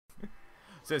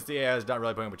Since the AI is not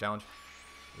really putting up a challenge.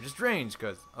 Which is strange,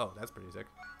 because... Oh, that's pretty sick.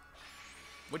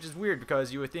 Which is weird,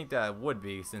 because you would think that it would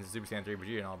be, since it's Super Saiyan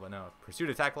 3 and all, but no. Pursuit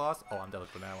attack loss? Oh, I'm definitely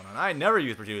putting that one on. I never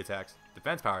use pursuit attacks.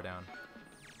 Defense power down.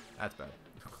 That's bad.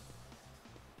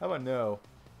 How about no?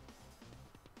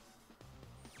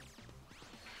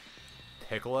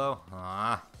 Piccolo?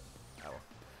 Ah. Oh.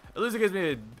 At least it gives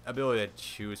me the ability to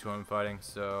choose who I'm fighting,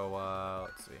 so,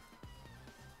 let's see.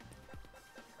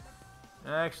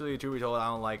 Actually, truth be told, I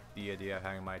don't like the idea of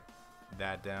having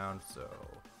that down, so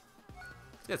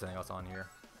let's get something else on here.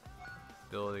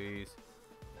 Abilities.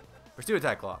 Pursue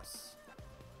attack loss.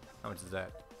 How much is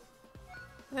that?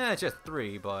 It's just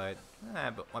 3, but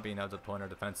might be enough to point our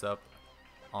defense up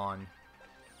on.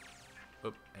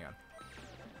 Oop, hang on.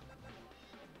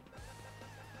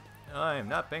 I am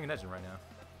not paying attention right now.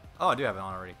 Oh, I do have it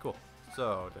on already. Cool.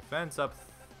 So, defense up,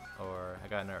 or I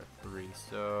got another 3,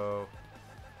 so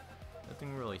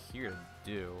nothing really here to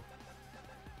do.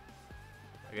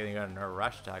 I got another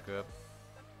rush attack up.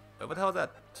 But what the hell is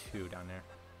that 2 down there?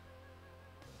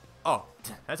 Oh,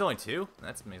 that's only 2?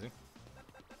 That's amazing.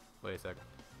 Wait a sec.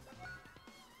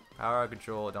 Power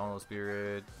control, download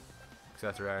spirit,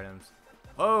 accessory items.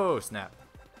 Oh, snap.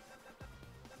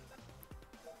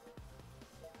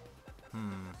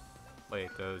 Wait,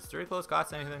 does Stray Clothes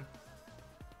cost anything?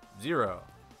 0.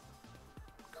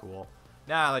 Cool.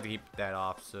 Now I like to keep that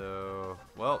off, so...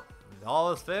 Well, if all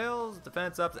else fails,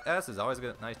 defense up to S is always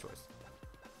a nice choice.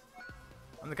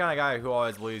 I'm the kind of guy who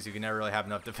always believes you can never really have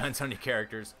enough defense on your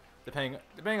characters. Depending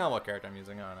on what character I'm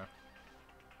using, I don't know.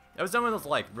 If it's someone that's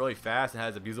like really fast and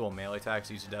has abusable melee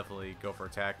attacks, you should definitely go for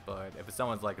attack, but if it's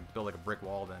someone's like built like a brick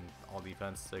wall, then all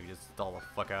defense, so you just stall the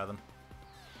fuck out of them.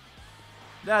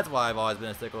 That's why I've always been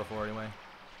a stickler for anyway.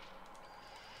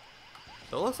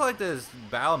 So it looks like this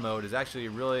battle mode is actually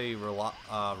really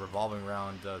revolving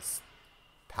around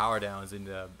power downs and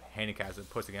the handicaps it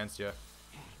puts against you.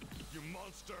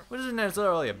 Which isn't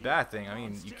necessarily a bad thing. I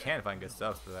mean, you can find good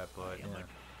stuff for that, but yeah.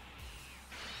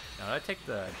 Now, did I take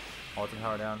the ultimate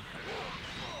power down?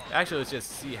 Actually, let's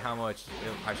just see how much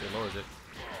it actually lowers it.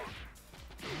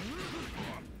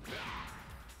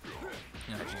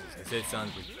 Oh, Jesus, it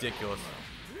sounds ridiculous.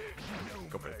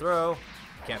 Go for the throw.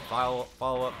 Can't follow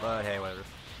up, but hey, whatever.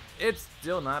 It's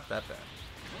still not that bad.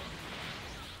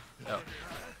 Oh.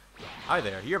 Hi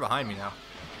there, you're behind me now.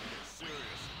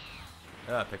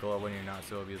 Piccolo, when you're not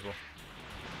so abusable.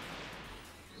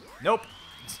 Nope.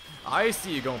 I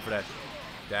see you going for that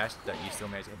dash that you still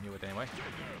managed to hit me with anyway.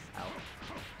 Ow.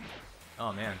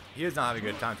 Oh man, he does not have a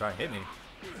good time trying to hit me.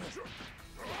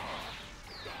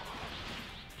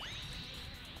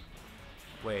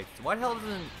 Wait, why the hell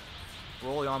doesn't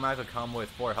Broly automatically come with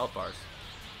 4 health bars?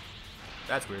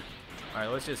 That's weird. Alright,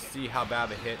 let's just see how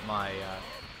bad of a hit my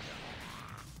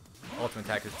ultimate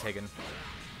attack is taken.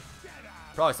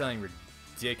 Probably sounding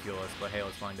ridiculous, but hey,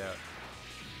 let's find out.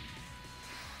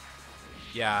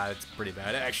 Yeah, it's pretty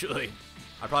bad actually.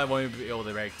 I probably won't even be able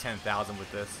to rank 10,000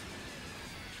 with this.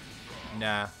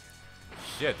 Nah.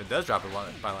 Shit, that does drop it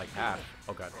by like half.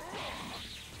 Oh god.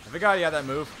 I forgot he had that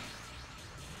move.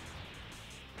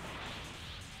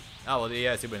 Oh well,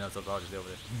 yeah, super knows, so I'll just deal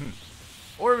with it.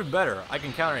 Or even better, I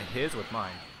can counter his with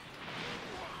mine.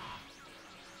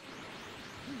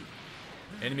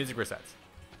 And the music resets.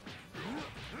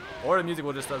 Or the music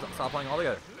will just stop playing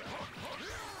altogether.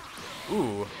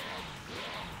 Ooh.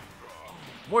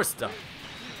 More stuff.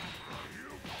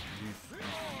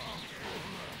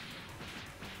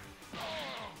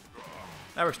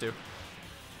 That works too.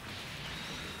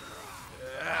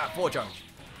 Full charge.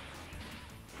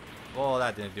 Well,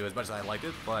 that didn't do as much as I liked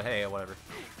it, but hey, whatever.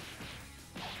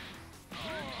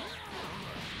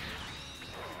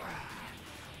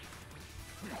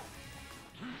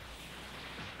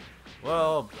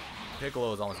 Well,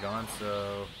 Piccolo is almost gone,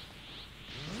 so...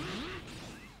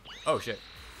 Oh, shit.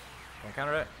 Can I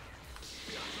counter it?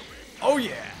 Oh,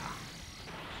 yeah!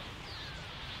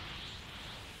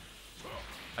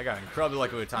 I got incredibly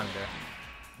lucky with timing there.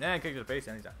 Nah, kick to the face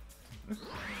anytime.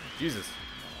 Jesus.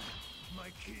 My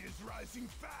key is rising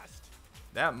fast.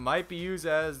 That might be used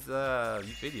as a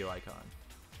video icon.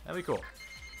 That'd be cool.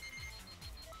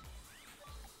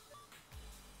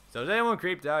 So is anyone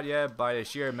creeped out yet by the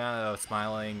sheer amount of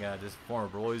smiling this former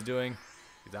Broly is doing?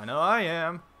 Because I know I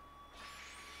am.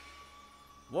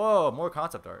 Whoa, more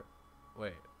concept art.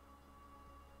 Wait.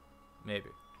 Maybe.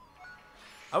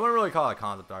 I wouldn't really call it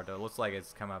concept art though. It looks like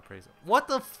it's come out pretty soon. What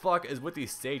the fuck is with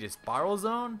these stages? Spiral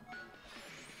Zone?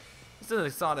 This isn't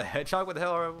like Sonic the Hedgehog. What the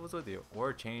hell was with you?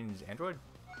 Or change Android?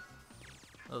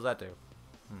 What does that do?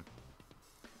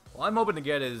 What I'm hoping to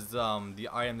get is the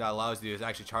item that allows you to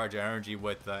actually charge your energy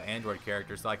with Android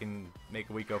characters, so I can make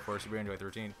a Wiko for Super Android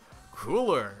 13.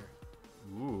 Cooler!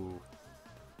 Ooh.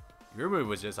 Your move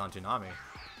was just on Tsunami.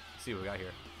 Let's see what we got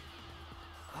here.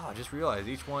 Oh, I just realized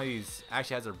each one of these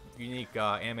actually has a unique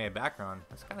anime background.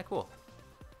 That's kind of cool.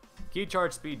 Key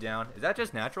charge speed down. Is that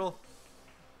just natural?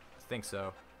 I think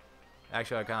so.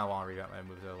 Actually, I kind of want to read out my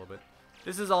moves a little bit.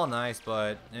 This is all nice,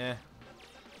 but eh.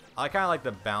 I kind of like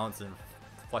the balance and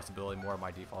flexibility more of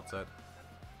my default set.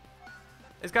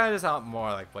 It's kind of just how more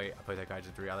I like play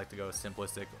Tekken 3. I like to go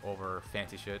simplistic over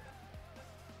fancy shit.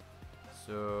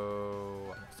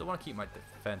 So I still want to keep my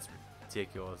defense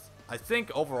ridiculous. I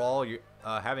think overall,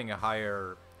 having a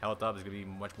higher health up is going to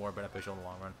be much more beneficial in the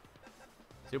long run.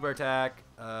 Super attack.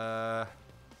 What's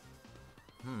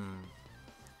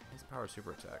the power of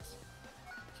super attacks?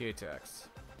 Key attacks.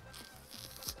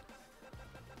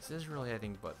 This isn't really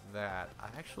anything but that. I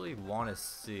actually want to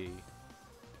see.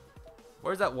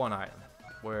 Where's that one item?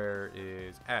 Where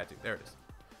is attitude? There it is.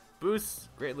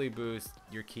 Boost, greatly boost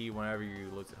your key whenever you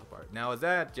lose the health bar. Now, is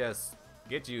that just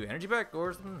get you energy back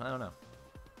or something? I don't know.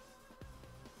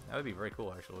 That would be very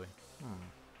cool, actually.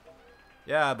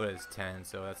 Yeah, but it's 10,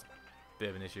 so that's a bit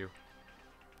of an issue.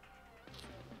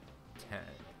 10.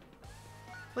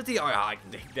 Let's see. Oh, yeah, I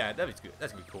can take that. That'd be good.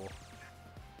 That's gonna be cool.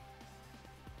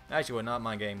 Actually, would not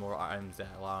mind getting more items that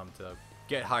allow him to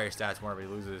get higher stats whenever he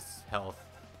loses health.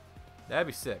 That'd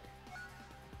be sick.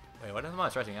 Wait, what am I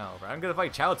stretching out over? I'm gonna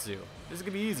fight Chaozu. This is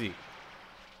gonna be easy.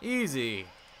 Easy.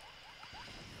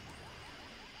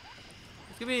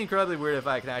 It's gonna be incredibly weird if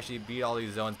I can actually beat all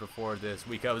these zones before this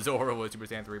week of Zoro with Super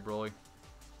Saiyan 3 Broly.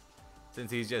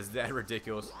 Since he's just that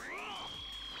ridiculous.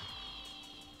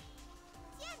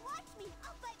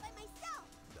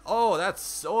 Oh, that's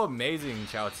so amazing,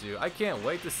 Chaozu. I can't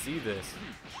wait to see this.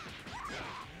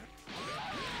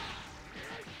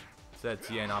 Is that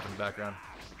Tien off in the background?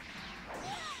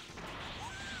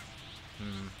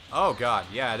 Oh god,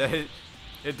 yeah,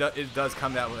 it does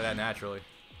come that naturally.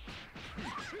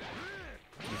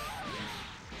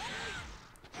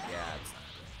 Yeah, it's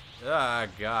not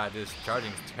good. God, this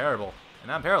charging is terrible,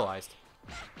 and I'm paralyzed.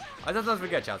 I sometimes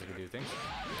forget Chaozu can do things.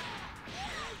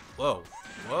 Whoa.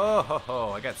 Whoa, ho,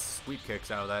 ho. I got sweet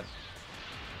kicks out of that.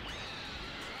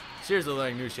 Seriously,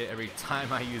 learning new shit every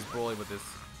time I use Broly with this.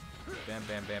 Bam,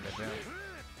 bam, bam, bam, bam.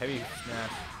 Heavy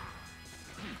smash.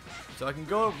 So I can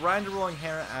go right into rolling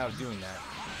hammer out of doing that.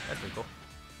 That's pretty cool.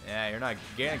 Yeah, you're not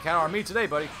getting a counter on me today,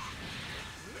 buddy.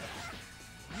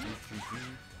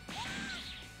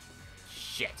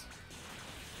 Shit.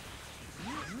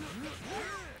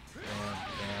 Bam,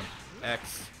 bam.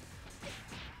 X.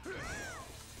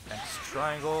 X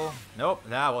triangle. Nope.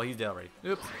 Nah, well, he's dead already.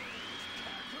 Oops.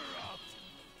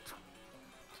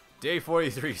 Day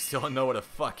 43. Still don't know what a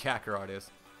fuck Kakarot is.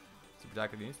 Super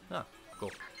attack of these? Huh.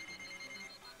 Cool.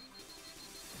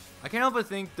 I can't help but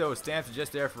think those stamps are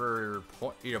just there for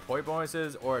either point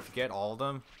bonuses, or if you get all of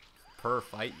them per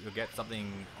fight, you'll get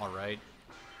something alright.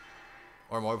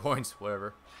 Or more points,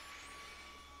 whatever.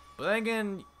 But then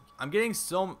again, I'm getting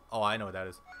so... Oh, I know what that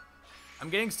is. I'm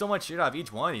getting so much shit out of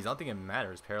each one of these. I don't think it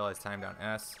matters. Paralyzed time down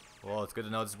S. Well, it's good to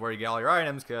know this is where you get all your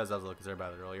items, because I was a little concerned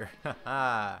about it earlier.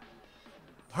 Haha.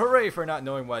 Hooray for not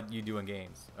knowing what you do in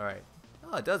games. Alright.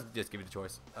 Oh, it does just give you the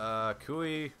choice.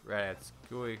 Kui, Raditz.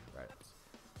 Kui,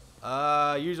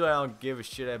 Raditz. Usually I don't give a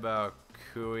shit about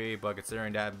Kui, but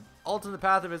considering that ultimate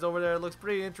path of his over there looks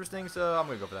pretty interesting, so I'm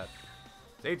gonna go for that.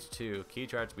 Stage 2, key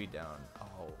charge speed down.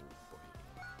 Oh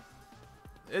boy.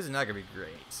 This is not gonna be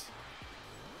great.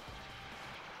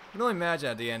 I can only imagine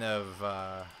at the end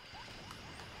of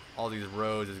all these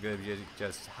roads is gonna be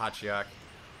just hot shock.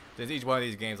 Since each one of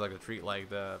these games like to treat like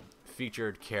the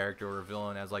featured character or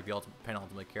villain as like the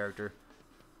penultimate character.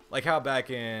 Like how back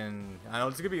in, I know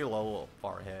it's gonna be a little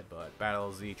far ahead, but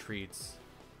Battle Z treats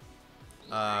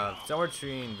somewhere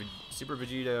between Super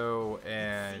Vegito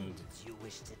and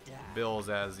Bills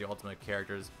as the ultimate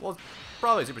characters. Well, it's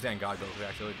probably Super Saiyan God Bills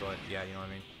actually, but yeah, you know what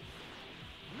I mean.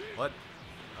 What?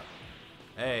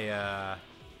 Hey,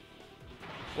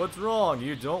 what's wrong?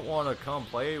 You don't want to come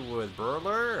play with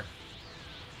Burler?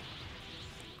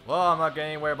 Well, I'm not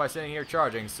getting anywhere by sitting here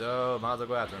charging, so might as well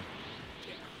go after him.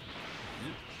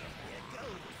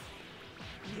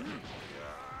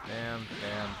 Bam,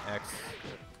 bam, X,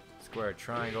 square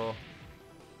triangle,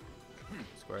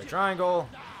 square triangle.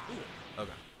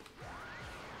 Okay.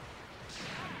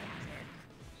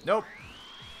 Nope.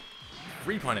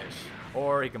 Free punish,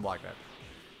 or he can block that.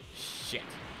 Shit.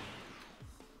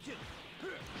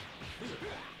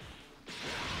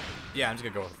 Yeah, I'm just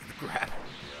gonna go with the grab.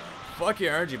 Fuck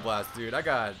your energy blast, dude. I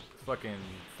got fucking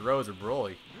throws or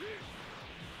Broly.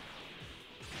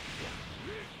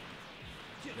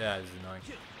 Yeah, this is annoying.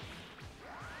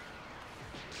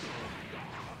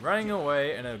 Running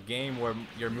away in a game where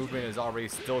your movement is already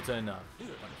stilted enough.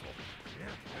 Wonderful.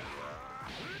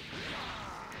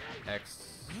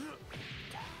 X.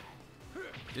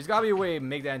 There's gotta be a way to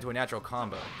make that into a natural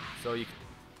combo. So you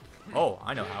can... Oh,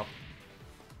 I know how.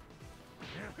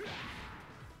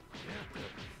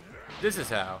 This is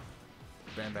how.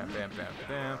 Bam, bam, bam, bam,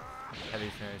 bam. Heavy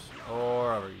finish.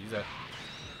 Or I'll use that.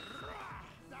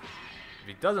 If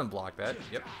he doesn't block that,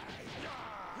 yep.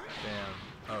 Bam.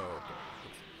 Oh.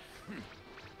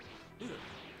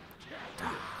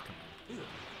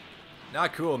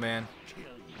 Not cool, man.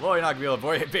 Well, you're not gonna be able to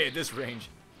avoid it at this range.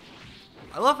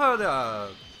 I love how the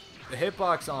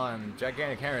hitbox on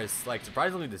gigantic hammer is like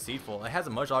surprisingly deceitful. It has a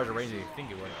much larger range than you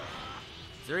think it would.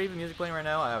 Is there even music playing right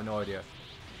now? I have no idea.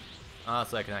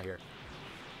 Honestly, I cannot hear.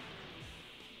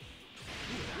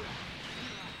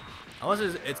 Unless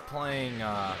it's playing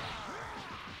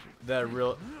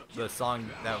the song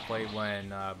that played when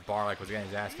Barlek was getting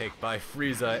his ass kicked by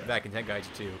Frieza back in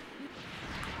Tenkaichi 2.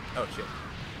 Oh shit.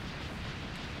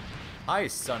 Hi,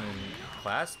 son in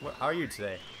class. How are you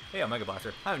today? Hey, I'm Mega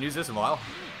Blaster. I haven't used this in a while.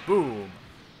 Boom.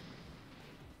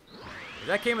 If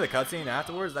that came with a cutscene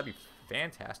afterwards, that'd be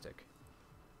fantastic.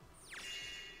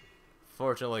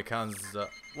 Fortunately, comes.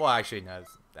 Well, actually, no,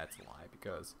 that's a lie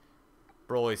because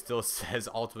Broly still says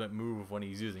ultimate move when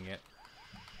he's using it.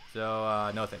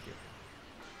 So, no, thank you.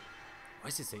 Why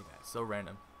does he say that? So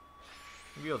random.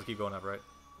 You'll be able to keep going up, right?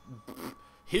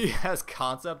 He has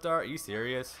concept art. Are you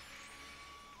serious?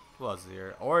 Who else is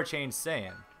here? Or change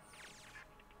Saiyan.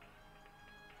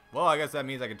 Well, I guess that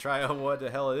means I can try out what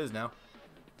the hell it is now.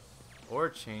 Or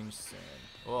change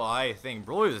Saiyan. Well, I think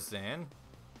Broly's a Saiyan.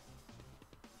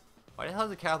 Why the hell is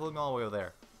the Catholic all the way over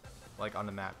there? Like on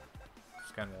the map.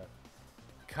 It's kind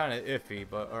of iffy,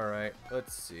 but alright.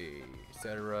 Let's see.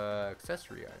 Etc.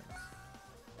 Accessory items.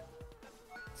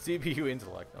 CPU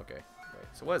intellect. Okay. Wait.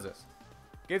 So what is this?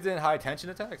 Gives in high tension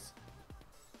attacks?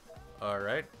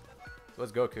 Alright.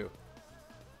 What's Goku?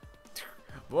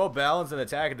 Well balanced in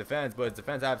attack and defense, but his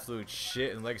defense absolute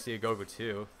shit in Legacy of Goku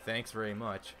 2. Thanks very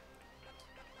much.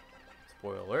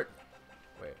 Spoiler alert.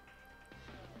 Wait.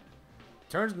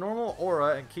 Turns normal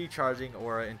aura and key charging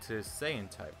aura into Saiyan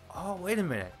type. Oh, wait a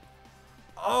minute.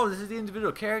 Oh, this is the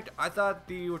individual character. I thought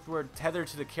these were tethered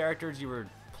to the characters you were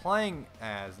playing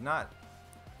as, not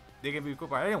they can be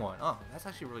equipped by anyone. Oh, that's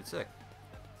actually really sick.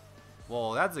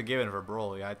 Well, that's a given for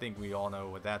Broly. I think we all know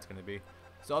what that's going to be.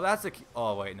 So that's the...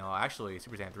 Oh, wait, no. Actually,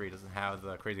 Super Saiyan 3 doesn't have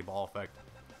the crazy ball effect.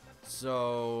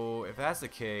 So, if that's the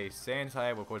case, Saiyan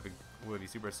type would be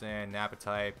Super Saiyan, Nappa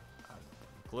type,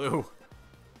 Glue,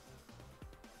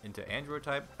 into Android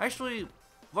type. Actually,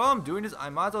 while I'm doing this, I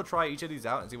might as well try each of these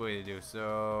out and see what they do.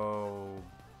 So,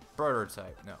 Birder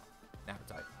type. No,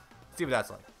 Nappa type. See what that's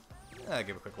like.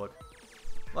 Give it a quick look.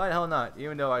 Why the hell not?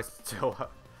 Even though I still...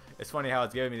 It's funny how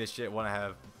it's giving me this shit when I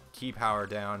have key power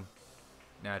down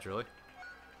naturally.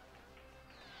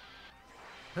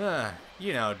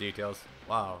 You know, details.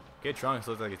 Wow. Kid Trunks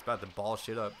looks like it's about to ball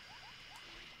shit up.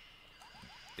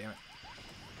 Damn it.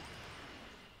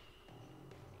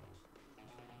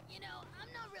 You know,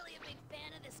 I'm not really a big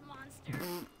fan of this monster.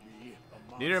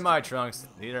 Neither am I, Trunks.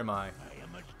 Neither am I. I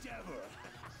am a devil.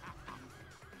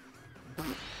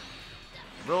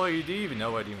 Broly, do you even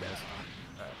know what demon is?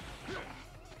 Alright.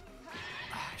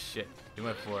 Ah, shit. You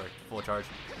went for full charge.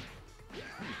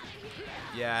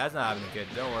 Yeah, that's not happening, kid.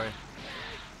 Don't worry.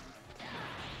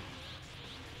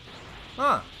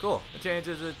 Huh, cool. It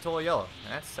changes it to total yellow.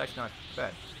 That's actually not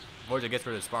bad. Or it gets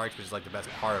rid of the sparks, which is like the best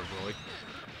part of Broly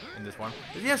in this one.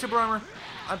 Does he have super armor?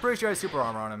 I'm pretty sure he has super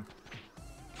armor on him.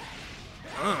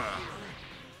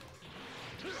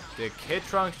 Did Kid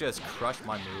Trunks just crush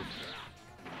my move?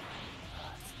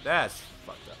 That's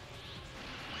fucked up.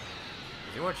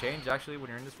 Does anyone change actually when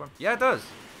you're in this form? Yeah, it does.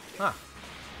 Huh.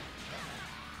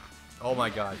 Oh my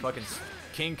god. Fucking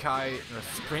King Kai or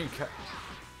Supreme Kai.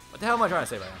 What the hell am I trying to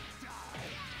say right now?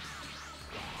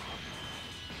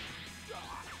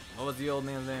 What was the old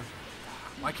man's name?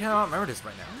 Why can't I remember this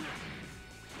right now?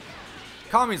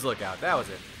 Kami's Lookout. That was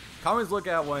it. Kami's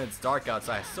Lookout when it's dark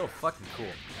outside. It's so fucking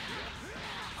cool.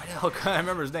 Why the hell can't I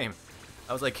remember his name?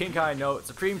 I was like King Kai, no,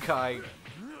 Supreme Kai.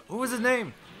 Who was his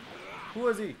name? Who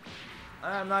was he?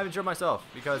 I'm not even sure myself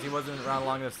because he wasn't around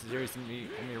long enough series for me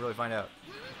to really find out.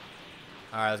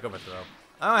 Alright, let's go for a throw.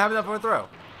 I don't have enough for a throw.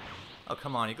 Oh,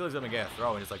 come on. He could have get a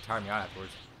throw and just like tire me out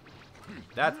afterwards.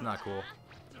 That's not cool.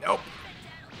 Nope.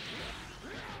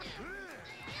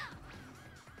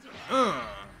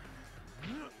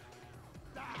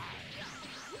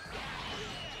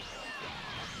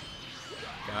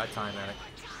 Got time at it.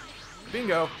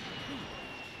 Bingo.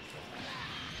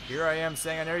 Here I am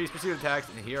saying I never use pursuit attacks,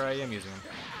 and here I am using them.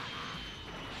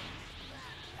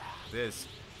 This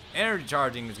energy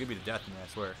charging is gonna be the death of me, I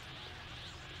swear.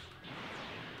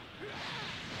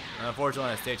 And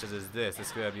unfortunately, on a stage such as this,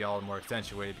 it's gonna be all the more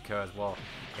accentuated because, well,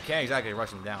 I can't exactly rush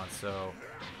them down, so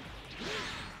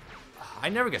I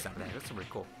never get something. That's pretty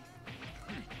cool.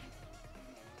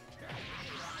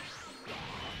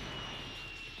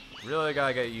 Really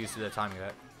gotta get used to the timing of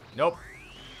that. Nope.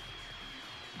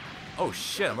 Oh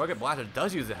shit, a Rocket Blaster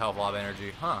does use a hell of a lot of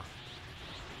energy, huh?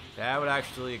 That would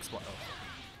actually explain. Oh.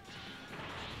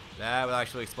 That would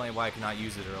actually explain why I could not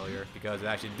use it earlier, because it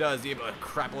actually does give a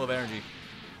crap load of energy.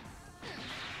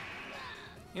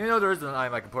 Even though there is an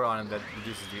item I can put on him that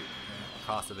reduces the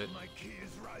cost of it. My key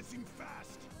is rising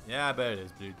fast. Yeah, I bet it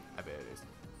is, dude. I bet it is.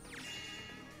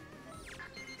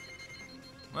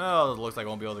 Well, it looks like I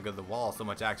won't be able to go to the wall. So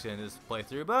much action in this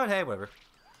playthrough, but hey, whatever.